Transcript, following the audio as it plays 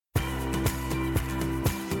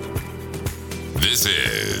This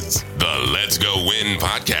is the Let's Go Win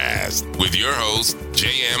podcast with your host,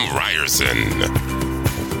 J.M. Ryerson.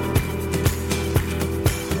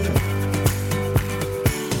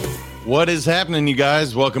 What is happening, you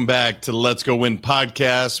guys? Welcome back to the Let's Go Win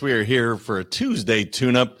podcast. We are here for a Tuesday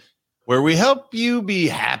tune-up where we help you be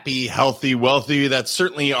happy, healthy, wealthy. That's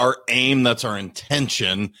certainly our aim. That's our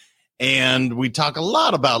intention. And we talk a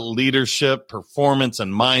lot about leadership, performance,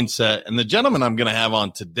 and mindset. And the gentleman I'm going to have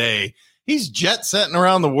on today, he's jet-setting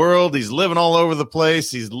around the world. He's living all over the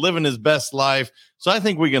place. He's living his best life. So I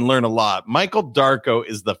think we can learn a lot. Michael Darko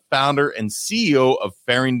is the founder and CEO of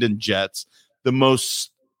Farrington Jets, the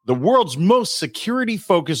world's most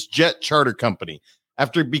security-focused jet charter company.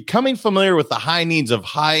 After becoming familiar with the high needs of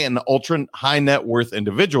high and ultra high net worth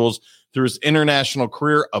individuals through his international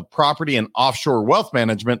career of property and offshore wealth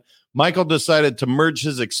management, Michael decided to merge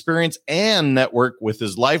his experience and network with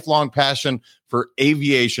his lifelong passion for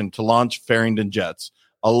aviation to launch Farrington Jets.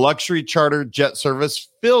 A luxury charter jet service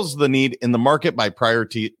fills the need in the market by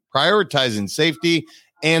prioritizing safety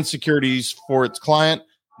and securities for its client,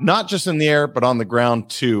 not just in the air, but on the ground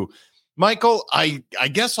too. Michael, I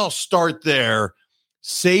guess I'll start there.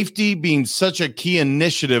 Safety being such a key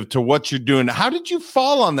initiative to what you're doing. How did you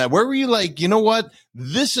fall on that? Where were you like, you know what?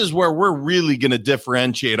 This is where we're really going to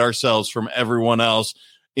differentiate ourselves from everyone else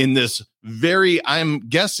in this I'm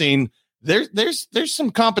guessing there's some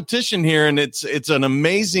competition here, and it's an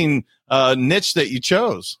amazing niche that you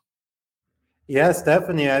chose. Yes,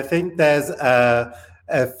 definitely. I think there's a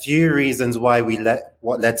few reasons why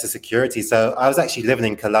what led to security. So I was actually living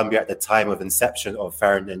in Colombia at the time of inception of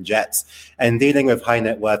Farrington Jets, and dealing with high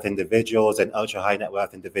net worth individuals and ultra high net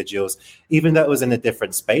worth individuals. Even though it was in a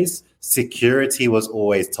different space, security was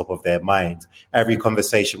always top of their mind. Every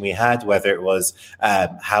conversation we had, whether it was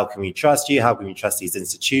how can we trust you, how can we trust these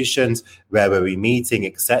institutions, where were we meeting,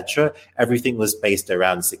 etc., everything was based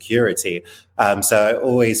around security. So it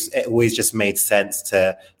always just made sense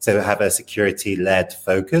to have a security-led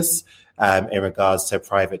focus in regards to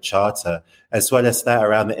private charter. As well as that,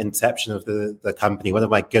 around the inception of the company, one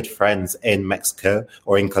of my good friends in Mexico,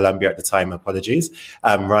 or in Colombia at the time,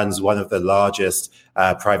 runs one of the largest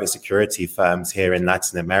private security firms here in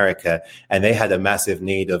Latin America. And they had a massive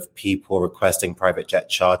need of people requesting private jet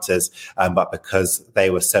charters. But because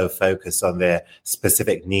they were so focused on their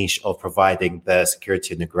specific niche of providing the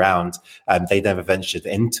security on the ground, they never ventured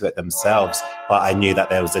into it themselves. But I knew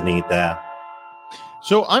that there was a need there.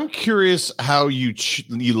 So I'm curious how you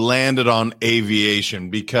landed on aviation,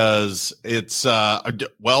 because it's,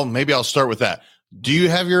 maybe I'll start with that. Do you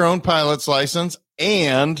have your own pilot's license?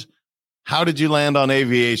 And how did you land on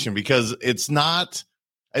aviation? Because it's not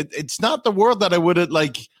the world that I would have,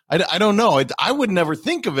 like, I don't know. I would never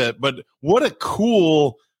think of it, but what a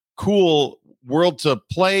cool world to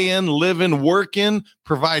play in, live in, work in,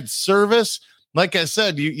 provide service. Like I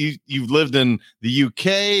said, you've lived in the UK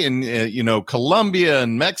and Colombia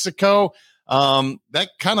and Mexico. That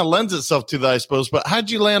kind of lends itself to that, I suppose. But how'd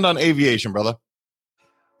you land on aviation, brother?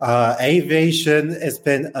 Aviation, it's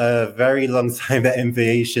been a very long time that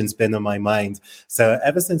aviation's been on my mind. So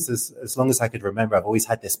ever since as long as I could remember, I've always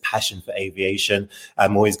had this passion for aviation.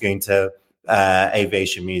 I'm always going to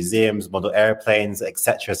aviation museums, model airplanes,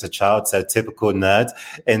 etc. as a child. So typical nerd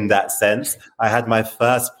in that sense. I had my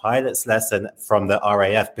first pilot's lesson from the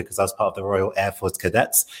RAF because I was part of the Royal Air Force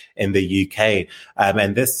Cadets in the UK.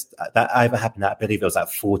 And that either happened at, I believe it was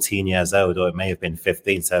at 14 years old, or it may have been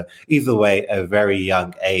 15. So either way, a very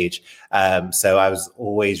young age. So I was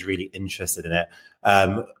always really interested in it.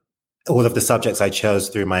 All of the subjects I chose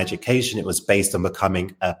through my education, it was based on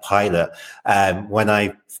becoming a pilot. When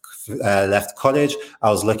I left college,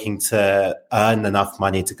 I was looking to earn enough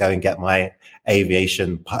money to go and get my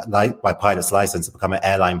my pilot's license to become an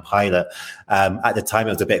airline pilot. At the time,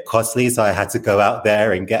 it was a bit costly, so I had to go out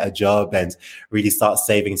there and get a job and really start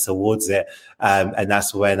saving towards it. And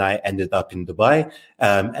that's when I ended up in Dubai.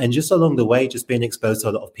 And just along the way, just being exposed to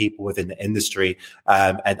a lot of people within the industry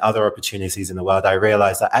and other opportunities in the world, I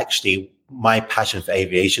realized that actually my passion for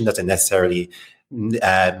aviation doesn't necessarily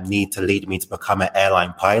need to lead me to become an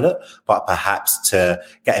airline pilot, but perhaps to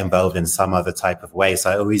get involved in some other type of way.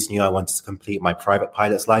 So I always knew I wanted to complete my private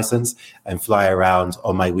pilot's license and fly around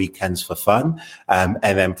on my weekends for fun. And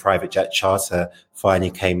then private jet charter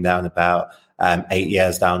finally came down about 8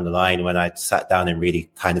 years down the line, when I sat down and really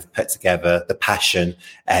kind of put together the passion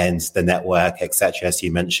and the network, etc., as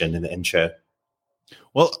you mentioned in the intro.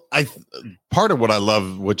 Well, part of what I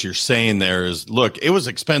love what you're saying there is, look, it was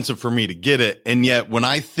expensive for me to get it. And yet when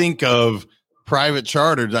I think of private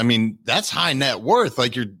charters, I mean, that's high net worth.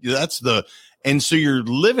 Like and so you're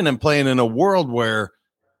living and playing in a world where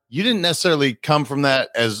you didn't necessarily come from that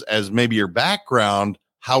as maybe your background.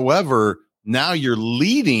 However, now you're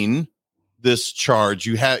leading this charge.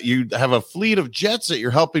 You have a fleet of jets that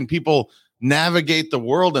you're helping people navigate the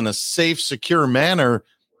world in a safe, secure manner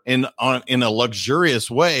in a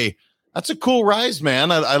luxurious way. That's a cool rise,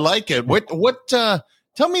 man. I like it.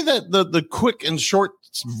 Tell me that the quick and short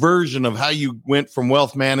version of how you went from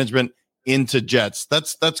wealth management into jets.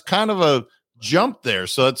 That's kind of a jump there.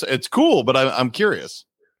 So it's cool, but I'm curious.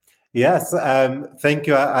 Yes, thank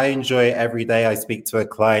you. I enjoy every day I speak to a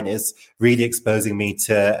client. It's really exposing me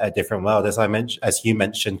to a different world. As you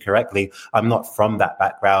mentioned correctly, I'm not from that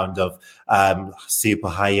background of super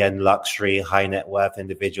high-end luxury, high net worth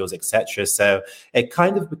individuals, etc. So it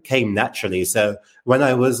kind of became naturally. So when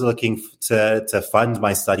I was looking to fund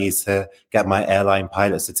my studies to get my airline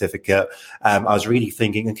pilot certificate, I was really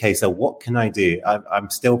thinking, okay, so what can I do? I'm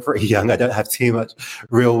still pretty young. I don't have too much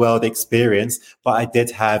real world experience, but I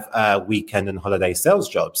did have weekend and holiday sales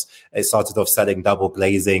jobs. It started off selling double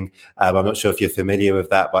glazing. I'm not sure if you're familiar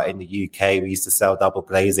with that, but in the UK, we used to sell double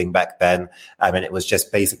glazing back then. And it was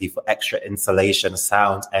just basically for extra insulation,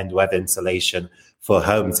 sound and weather insulation for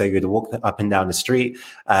homes. So you'd walk up and down the street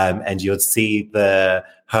and you'd see the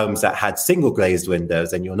homes that had single glazed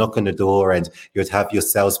windows, and you'll knock on the door and you'd have your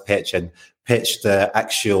sales pitch and pitch the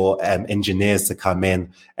actual engineers to come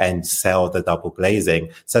in and sell the double glazing.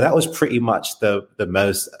 So that was pretty much the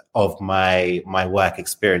most of my work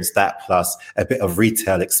experience, that plus a bit of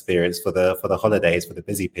retail experience for the holidays, for the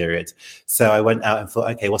busy period. So I went out and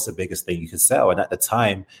thought, okay, what's the biggest thing you could sell? And at the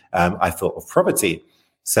time, I thought of property.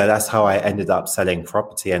 So that's how I ended up selling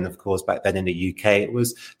property. And of course, back then in the UK, it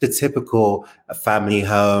was the typical family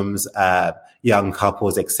homes, young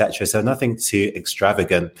couples, etc. So nothing too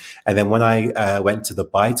extravagant. And then when I went to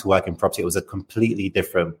Dubai to work in property, it was a completely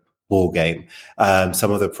different ball game.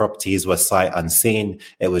 Some of the properties were sight unseen.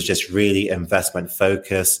 It was just really investment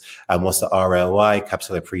focused. What's the ROI,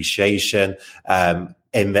 capital appreciation?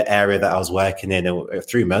 In the area that I was working in,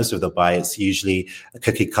 through most of Dubai, it's usually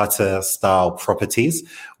cookie cutter style properties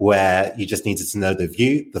where you just needed to know the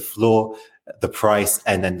view, the floor, the price,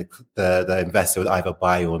 and then the investor would either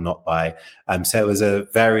buy or not buy. So it was a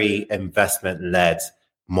very investment-led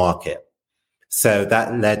market. So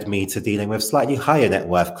that led me to dealing with slightly higher net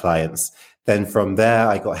worth clients. Then from there,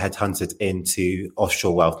 I got headhunted into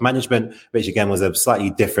offshore wealth management, which again was a slightly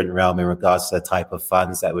different realm in regards to the type of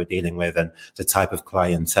funds that we're dealing with and the type of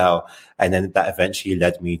clientele. And then that eventually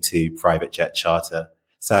led me to private jet charter.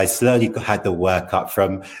 So I slowly had to work up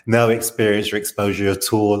from no experience or exposure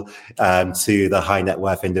at all to the high net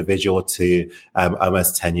worth individual to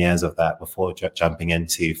almost 10 years of that before jumping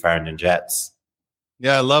into Farrington Jets.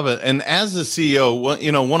 Yeah, I love it. And as the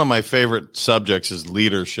CEO, one of my favorite subjects is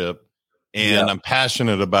leadership. And I'm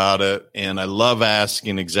passionate about it. And I love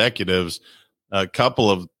asking executives a couple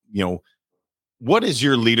of, what is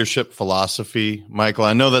your leadership philosophy, Michael?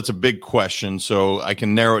 I know that's a big question, so I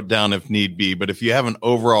can narrow it down if need be. But if you have an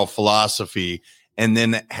overall philosophy, and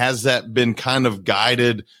then has that been kind of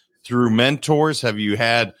guided through mentors? Have you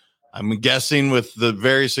had, I'm guessing with the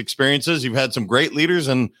various experiences, you've had some great leaders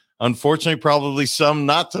and unfortunately probably some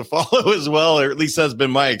not to follow as well, or at least that's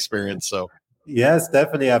been my experience. So. Yes,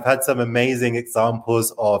 definitely. I've had some amazing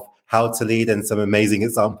examples of how to lead and some amazing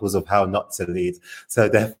examples of how not to lead. So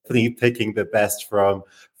definitely picking the best from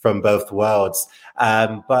both worlds.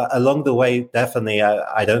 But along the way, definitely,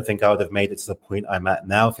 I don't think I would have made it to the point I'm at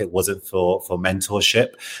now if it wasn't for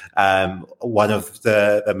mentorship. One of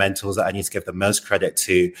the mentors that I need to give the most credit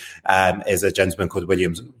to is a gentleman called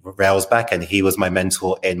William Railsback, and he was my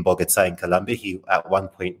mentor in Bogota in Colombia. He at one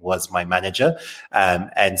point was my manager.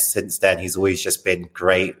 And since then, he's always just been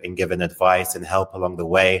great in giving advice and help along the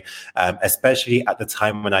way, especially at the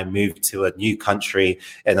time when I moved to a new country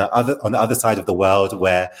on the other side of the world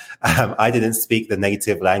where I didn't speak the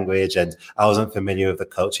native language and I wasn't familiar with the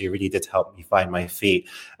culture. He really did help me find my feet.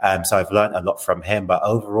 So I've learned a lot from him. But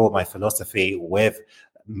overall, my philosophy with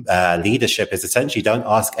leadership is essentially don't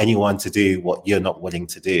ask anyone to do what you're not willing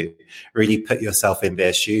to do. Really put yourself in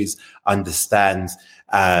their shoes, understand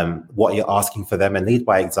what you're asking for them, and lead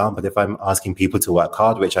by example. If I'm asking people to work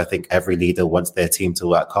hard, which I think every leader wants their team to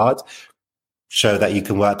work hard, show that you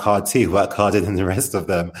can work hard too, work harder than the rest of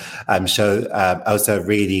them. Also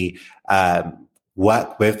really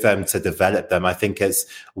work with them to develop them. I think it's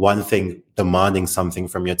one thing demanding something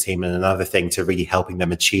from your team and another thing to really helping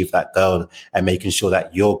them achieve that goal and making sure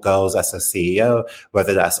that your goals as a CEO,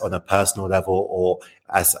 whether that's on a personal level or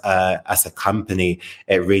as a company,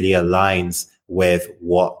 it really aligns with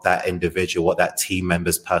what that individual, what that team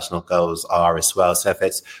member's personal goals are as well. So if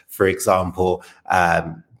it's, for example,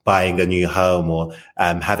 buying a new home or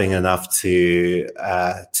having enough to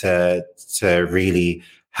really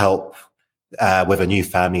help with a new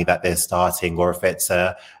family that they're starting, or if it's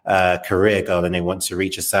a career goal and they want to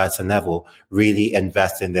reach a certain level, really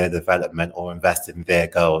invest in their development or invest in their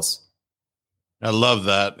goals. I love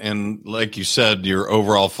that. And like you said, your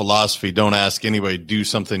overall philosophy, don't ask anybody to do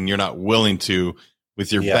something you're not willing to,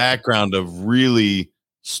 with your background of really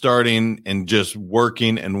starting and just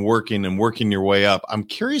working and working and working your way up. I'm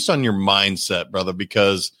curious on your mindset, brother,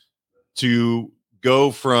 because to go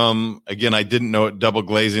from, again, I didn't know what double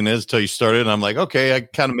glazing is till you started. And I'm like, okay,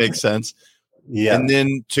 it kind of makes sense. Yeah. And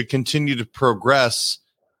then to continue to progress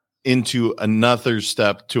into another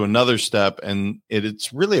step to another step. And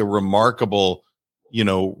it's really a remarkable,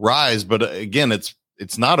 rise. But again, it's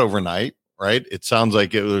not overnight, right? It sounds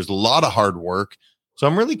like there's a lot of hard work. So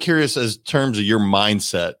I'm really curious as terms of your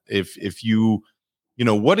mindset, if you,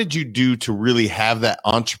 what did you do to really have that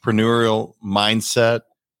entrepreneurial mindset?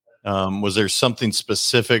 Was there something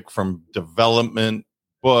specific from development,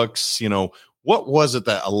 books? What was it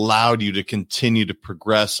that allowed you to continue to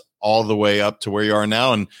progress all the way up to where you are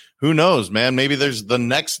now? And who knows, man, maybe there's the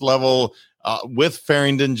next level with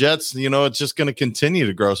Farrington Jets, it's just going to continue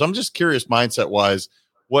to grow. So I'm just curious, mindset wise,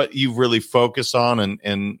 what you've really focused on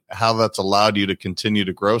and how that's allowed you to continue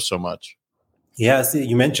to grow so much. Yeah, so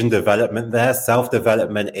you mentioned development there.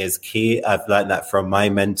 Self-development is key. I've learned that from my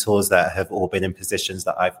mentors that have all been in positions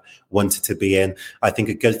that I've wanted to be in. I think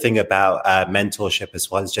a good thing about mentorship as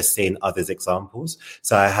well is just seeing others' examples.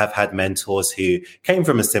 So I have had mentors who came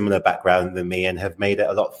from a similar background than me and have made it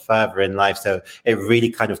a lot further in life. So it really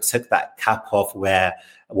kind of took that cap off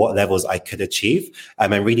what levels I could achieve,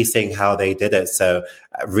 and really seeing how they did it. So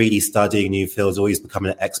really studying new fields, always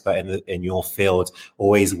becoming an expert in your field,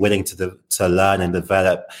 always willing to learn and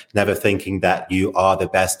develop, never thinking that you are the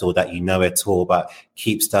best or that you know it all, but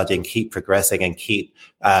keep studying, keep progressing, and keep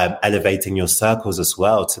elevating your circles as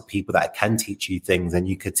well to people that can teach you things and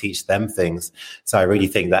you could teach them things. So I really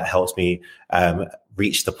think that helps me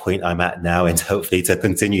reach the point I'm at now, and hopefully to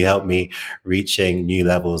continue help me reaching new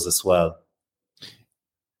levels as well.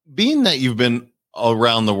 Being that you've been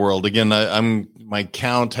around the world, again, my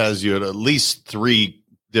count has you at least 3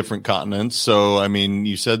 different continents. So, I mean,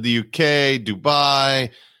 you said the UK, Dubai,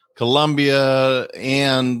 Colombia,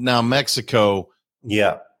 and now Mexico.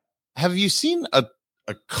 Yeah. Have you seen a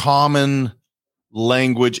common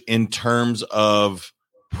language in terms of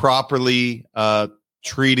properly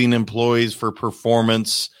treating employees for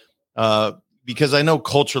performance? Because I know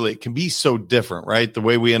culturally it can be so different, right? The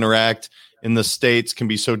way we interact in the States can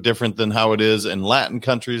be so different than how it is in Latin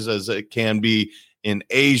countries as it can be in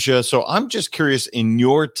Asia. So I'm just curious, in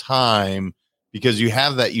your time, because you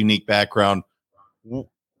have that unique background, do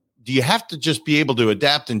you have to just be able to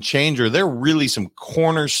adapt and change, or are there really some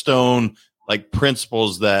cornerstone like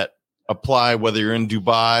principles that apply whether you're in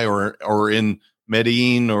Dubai or in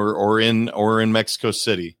Medellin or in Mexico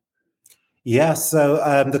City? Yeah, so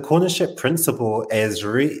the cornership principle is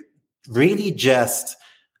really just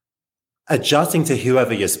adjusting to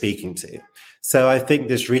whoever you're speaking to. So I think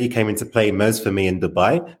this really came into play most for me in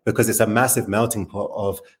Dubai, because it's a massive melting pot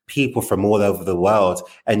of people from all over the world,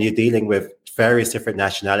 and you're dealing with various different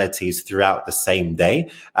nationalities throughout the same day,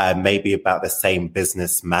 maybe about the same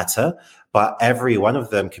business matter, but every one of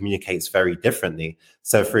them communicates very differently.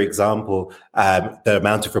 So, for example, the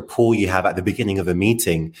amount of rapport you have at the beginning of a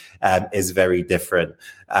meeting is very different.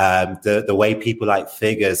 The way people like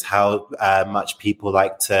figures, how much people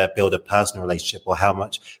like to build a personal relationship, or how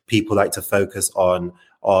much people like to focus on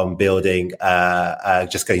building,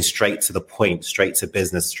 just going straight to the point, straight to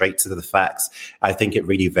business, straight to the facts. I think it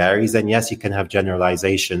really varies. And yes, you can have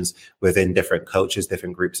generalizations within different cultures,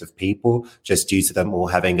 different groups of people, just due to them all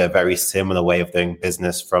having a very similar way of doing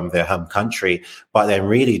business from their home country. But then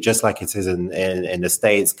really, just like it is in the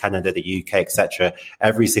States, Canada, the UK, etc.,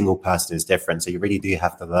 every single person is different. So you really do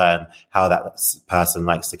have to learn how that person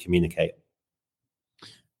likes to communicate.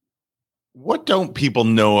 What don't people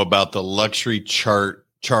know about the luxury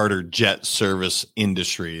charter jet service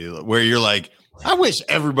industry, where you're like, I wish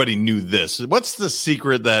everybody knew this? What's the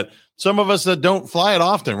secret that some of us that don't fly it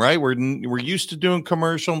often, right? We're used to doing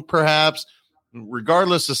commercial, perhaps,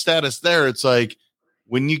 regardless of status there. It's like,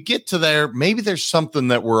 when you get to there, maybe there's something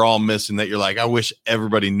that we're all missing that you're like, I wish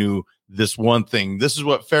everybody knew this one thing. This is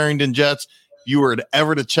what Farrington Jets, if you were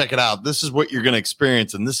ever to check it out, this is what you're going to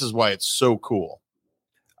experience. And this is why it's so cool.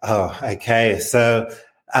 Oh, okay. So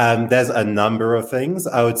there's a number of things.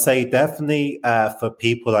 I would say definitely for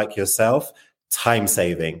people like yourself, time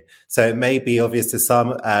saving. So it may be obvious to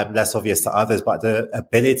some, less obvious to others, but the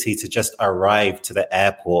ability to just arrive to the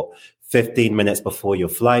airport 15 minutes before your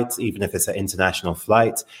flight, even if it's an international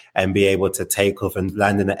flight, and be able to take off and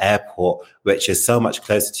land in an airport, which is so much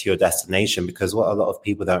closer to your destination. Because what a lot of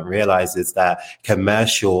people don't realize is that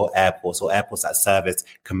commercial airports or airports that service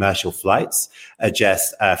commercial flights are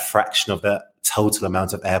just a fraction of the total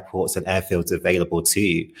amount of airports and airfields available to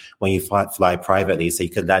you when you fly privately. So you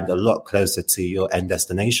can land a lot closer to your end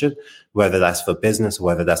destination, whether that's for business or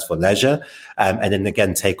whether that's for leisure, and then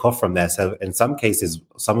again take off from there. So in some cases,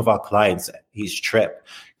 some of our clients, each trip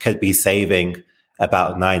could be saving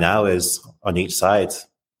about 9 hours on each side.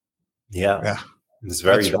 Yeah. It's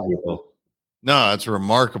very valuable. No, it's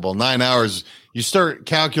remarkable. 9 hours. You start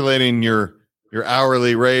calculating your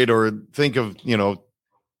hourly rate, or think of,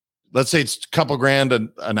 let's say it's a couple grand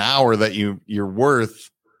an hour that you're worth.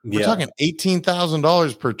 We're talking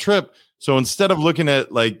 $18,000 per trip. So instead of looking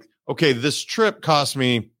at like, okay, this trip cost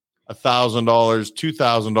me $1,000,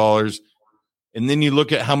 $2,000, and then you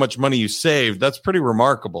look at how much money you saved, that's pretty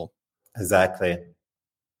remarkable. Exactly.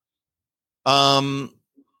 I'm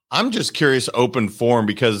just curious, open forum,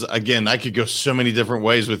 because again, I could go so many different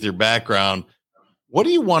ways with your background. What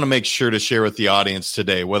do you want to make sure to share with the audience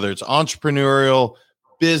today, whether it's entrepreneurial,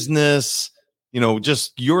 business,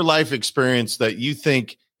 just your life experience that you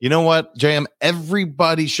think, you know what, JM,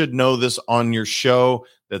 everybody should know this on your show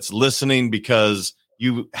that's listening, because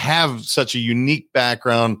you have such a unique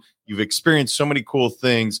background. You've experienced so many cool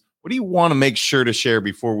things. What do you want to make sure to share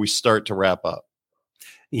before we start to wrap up?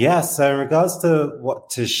 Yeah, so in regards to what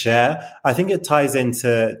to share, I think it ties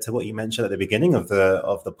into what you mentioned at the beginning of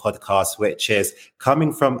the podcast, which is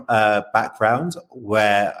coming from a background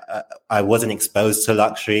where I wasn't exposed to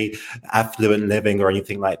luxury, affluent living or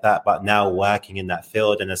anything like that, but now working in that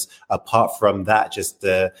field. And as apart from that, just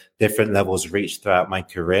the different levels reached throughout my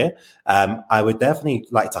career, I would definitely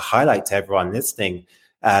like to highlight to everyone listening,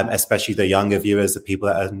 especially the younger viewers, the people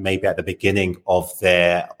that are maybe at the beginning of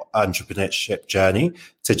their entrepreneurship journey,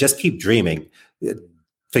 to just keep dreaming.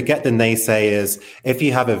 Forget the naysayers. If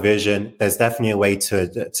you have a vision, there's definitely a way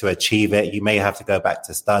to achieve it. You may have to go back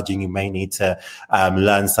to studying. You may need to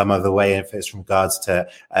learn some other way, if it's in regards to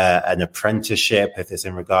an apprenticeship, if it's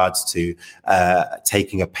in regards to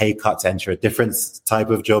taking a pay cut to enter a different type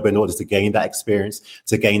of job in order to gain that experience,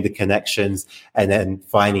 to gain the connections, and then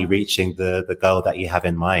finally reaching the goal that you have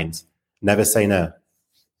in mind. Never say no.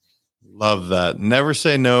 Love that. Never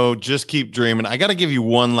say no. Just keep dreaming. I got to give you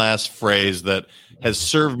one last phrase that has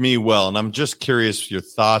served me well, and I'm just curious your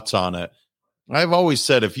thoughts on it. I've always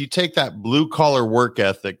said, if you take that blue collar work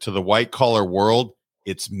ethic to the white collar world,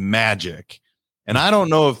 it's magic. And I don't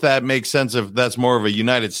know if that makes sense, if that's more of a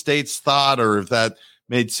United States thought or if that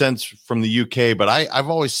made sense from the UK. But I've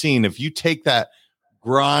always seen, if you take that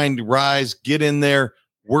grind, rise, get in there,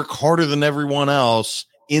 work harder than everyone else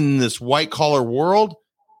in this white collar world,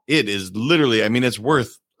 it is literally, it's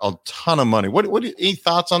worth a ton of money. What any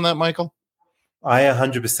thoughts on that, Michael? I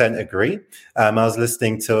 100% agree. I was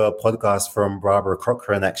listening to a podcast from Barbara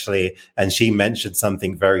Corcoran, actually, and she mentioned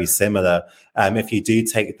something very similar. If you do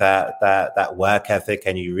take that work ethic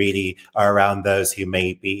and you really are around those who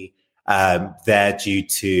may be there due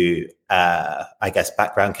to,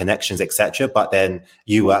 background connections, etc., but then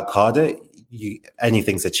you work harder,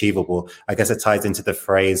 anything's achievable. I guess it ties into the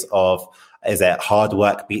phrase of, is it hard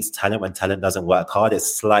work beats talent when talent doesn't work hard?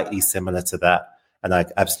 It's slightly similar to that. And I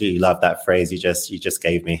absolutely love that phrase you just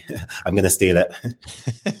gave me. I'm going to steal it.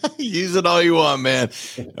 Use it all you want, man.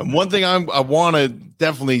 And one thing I want to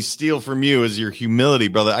definitely steal from you is your humility,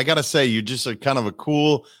 brother. I got to say, you're just a kind of a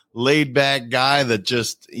cool, laid back guy that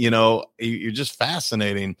just, you're just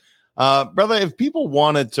fascinating. Brother, if people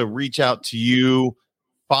wanted to reach out to you,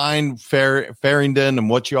 find Farringdon and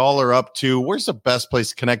what you all are up to, where's the best place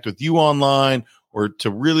to connect with you online, or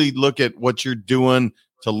to really look at what you're doing,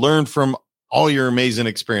 to learn from all your amazing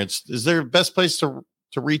experience? Is there a best place to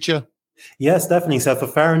reach you? Yes, definitely. So for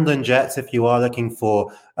Farringdon Jets, if you are looking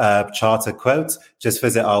for charter quotes, just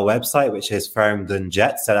visit our website, which is Farringdon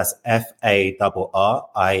Jets. So that's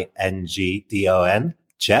FARRINGDON.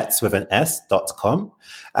 Jets with an S.com.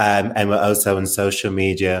 And we're also on social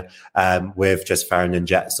media with just Farringdon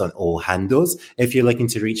Jets on all handles. If you're looking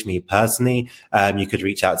to reach me personally, you could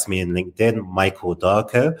reach out to me in LinkedIn, Michael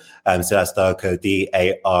Darko. So that's Darko,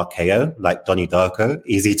 Darko, like Donnie Darko,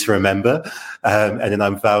 easy to remember. And then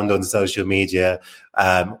I'm found on social media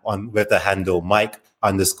with the handle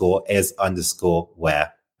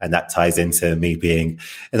Mike_is_where. And that ties into me being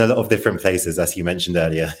in a lot of different places, as you mentioned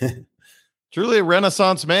earlier. Truly a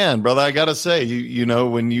Renaissance man, brother. I got to say, you know,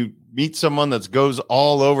 when you meet someone that goes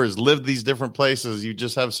all over, has lived these different places, you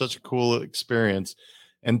just have such a cool experience.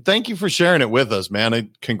 And thank you for sharing it with us,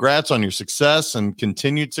 man. Congrats on your success and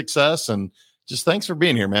continued success. And just thanks for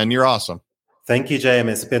being here, man. You're awesome. Thank you, JM.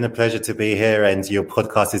 It's been a pleasure to be here, and your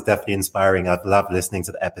podcast is definitely inspiring. I've loved listening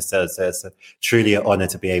to the episodes. So it's truly an honor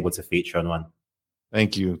to be able to feature on one.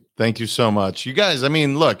 Thank you. Thank you so much. You guys, I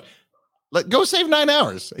mean, look, go save 9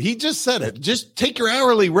 hours. He just said it. Just take your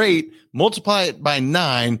hourly rate, multiply it by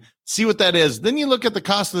 9, see what that is. Then you look at the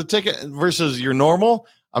cost of the ticket versus your normal.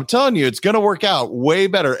 I'm telling you, it's going to work out way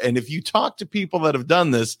better. And if you talk to people that have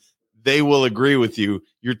done this, they will agree with you.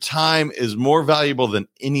 Your time is more valuable than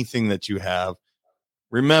anything that you have.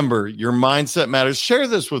 Remember, your mindset matters. Share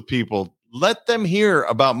this with people. Let them hear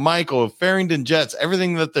about Michael of Farrington Jets,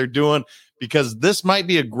 everything that they're doing, because this might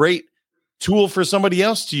be a great tool for somebody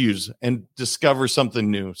else to use and discover something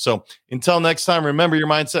new. So until next time, remember, your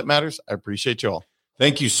mindset matters. I appreciate you all.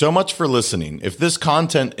 Thank you so much for listening. If this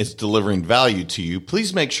content is delivering value to you,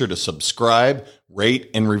 please make sure to subscribe, rate,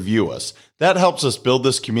 and review us. That helps us build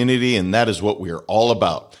this community, and that is what we are all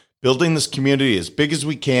about. Building this community as big as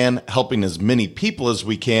we can, helping as many people as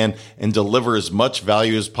we can, and deliver as much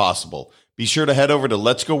value as possible. Be sure to head over to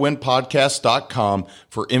letsgowinpodcast.com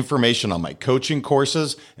for information on my coaching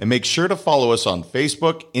courses, and make sure to follow us on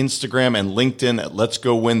Facebook, Instagram, and LinkedIn at Let's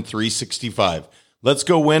Go Win 365. Let's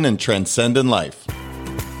go win and transcend in life.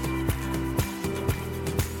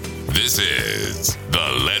 This is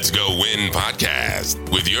the Let's Go Win podcast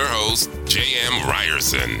with your host, J.M.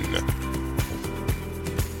 Ryerson.